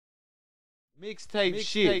Mixtape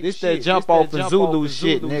shit, this that jump off and Zulu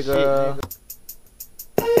shit, nigga.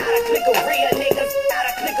 Gotta click a real niggas,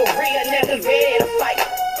 gotta click a real niggas, ready to fight.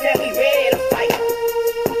 Now we ready to fight.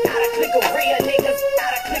 Gotta click a real niggas,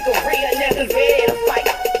 gotta click a real niggas, ready to fight.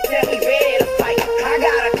 Now we ready to fight. I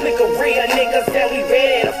gotta click a real niggas, now we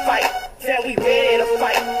ready to fight. Now we ready to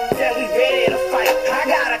fight. Now we ready to fight. I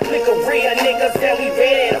gotta click a real niggas, now we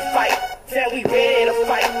ready to fight. Now we ready to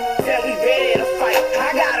fight. Now we ready to fight.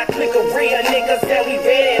 I gotta click a real niggas, now we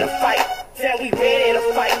ready to fight. Now we ready to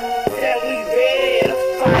fight. Now we ready to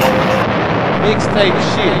fight. Mixtape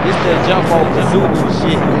shit, this that jump off the Zulu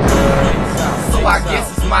shit. So I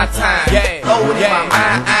guess it's my time. Throw it in my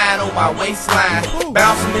mind, iron on my waistline.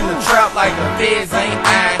 Bouncing in the trap like the feds ain't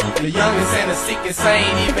iron. The youngest and the sickest ain't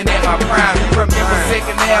even at my prime. Remember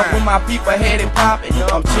second half when my people had it poppin'?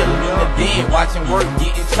 I'm chillin' in the den, watching work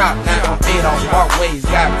getting chopped. Now I'm fed on walkways,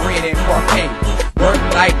 got bread and parquet. Work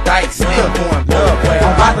like dikes, still going blood.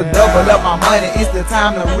 I'm about to double up my money, it's the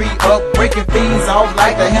time to re-up. Breaking fiends off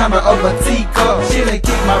like the handle of a teacup. Chillin',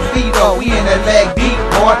 kick my feet up, we in that leg deep,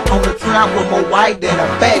 boy. On the trap with more white than a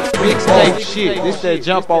back. Mixtape shit, this that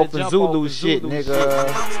jump off and Zulu shit,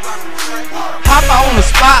 nigga. Hop out on the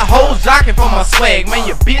spot, hoes jocking for my swag. Man,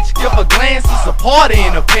 your bitch give a glance, it's a party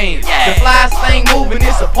in the pants. The flyest thing moving,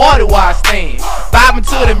 it's a party while I stand. Vibing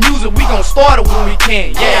to the music, we gon' start it when we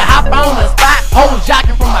can. Yeah, hop on the spot, hoes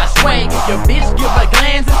jocking for my swag. If your bitch give a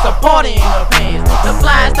glance, it's a party in the pants. The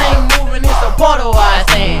flyest thing moving, it's a party while I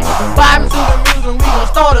stand. Vibing to the music, we gon'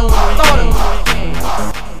 start it when we can.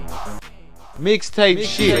 Mixtape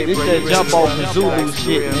shit, this that jump off and Zulu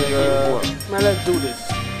shit, nigga. Man, let's do this.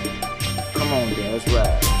 Come on, girl, let's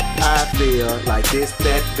ride. I feel like this,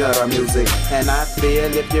 that gutter music. And I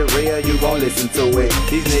feel if you're real, you gon' listen to it.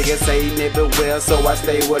 These niggas say nibble well, so I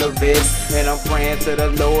stay with a vest. And I'm praying to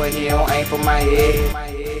the Lord, he don't aim for my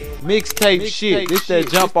head. Mixtape shit, this that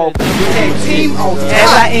jump off and Zulu Team on shit. as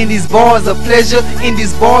I end these bars of pleasure, in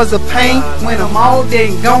these bars of pain. When I'm all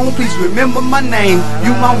dead and gone, please remember my name.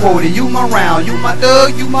 You my warrior, you my round, you my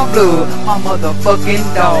thug, you my blood, my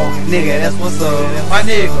motherfucking dog. Nigga, that's what's up. My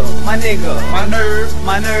nigga, my nigga,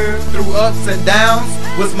 my nerve, through ups and downs.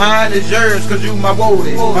 What's mine is yours, cause you my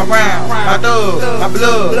warrior, my round, my thug, my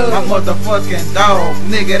blood, my motherfucking dog.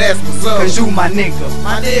 Nigga, that's what's up. Cause you my nigga,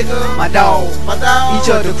 my dog, each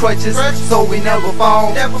other crutches, so we never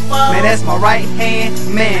fall. Man, that's my right hand,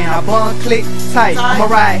 man, I bun click tight. I'ma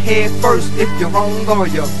ride head first if you're wrong or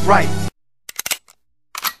you're right.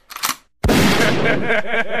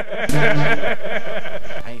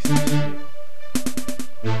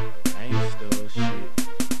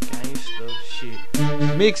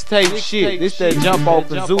 Mixtape shit, this that jump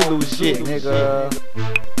off and Zulu shit, nigga.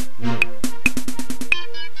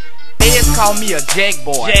 Feds call me a jack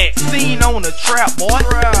boy. Seen on the trap, boy.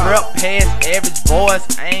 Rep past average boys,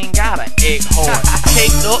 I ain't gotta act hard.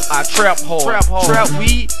 Caked up, I trap hard. Trap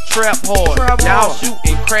weed, trap hard. Y'all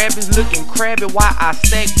shooting crabbies, looking crabby while I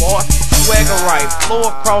stack, boy. Swagger right, flow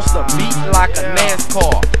across the beat like a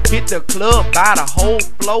NASCAR. Hit the club, buy the whole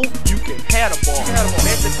flow, you can have the bar.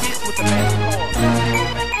 Met the kids with the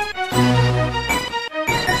NASCAR.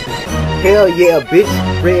 Hell yeah, bitch,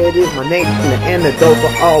 red is my name, and the antidote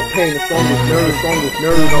for all pain. The song is nerves on the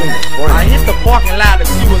brain. I hit the parking lot and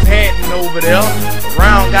she was heading over there.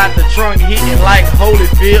 Round got the trunk hitting like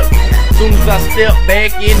Holyfield. Soon as I step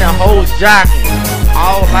back in, the hoes jocking.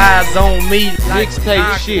 All eyes on me.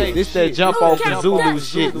 Mixtape shit, this that jump off and Zulu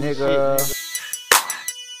shit, nigga.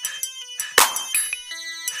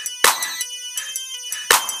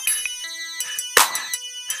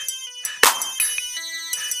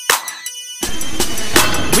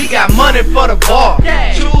 We got money for the bar.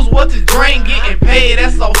 Choose what to drink, getting paid.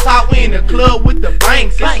 That's all top. We in the club with the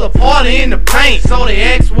banks. It's a party in the paint. So they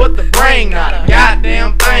ask what to bring. Not a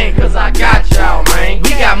goddamn thing, cause I got y'all, man. We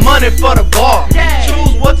got money for the bar.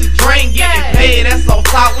 Choose what to drink, getting paid. That's all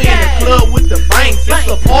top. We in the club with the banks. It's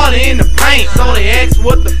a party in the paint. So they ask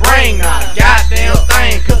what to bring. Not a goddamn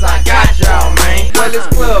thing, cause I got y'all, man. Well, it's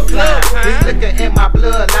club time. This liquor in my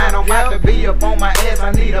bloodline. I'm about to be up on my ass.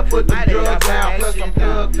 I need to put the drugs down. Plus I'm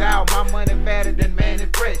thugged out. My money better than Manny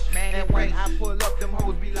Fresh. And when I pull up, them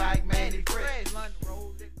hoes be like Manny Fresh.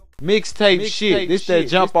 Mixtape shit, this that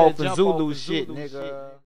jump off and Zulu shit, nigga.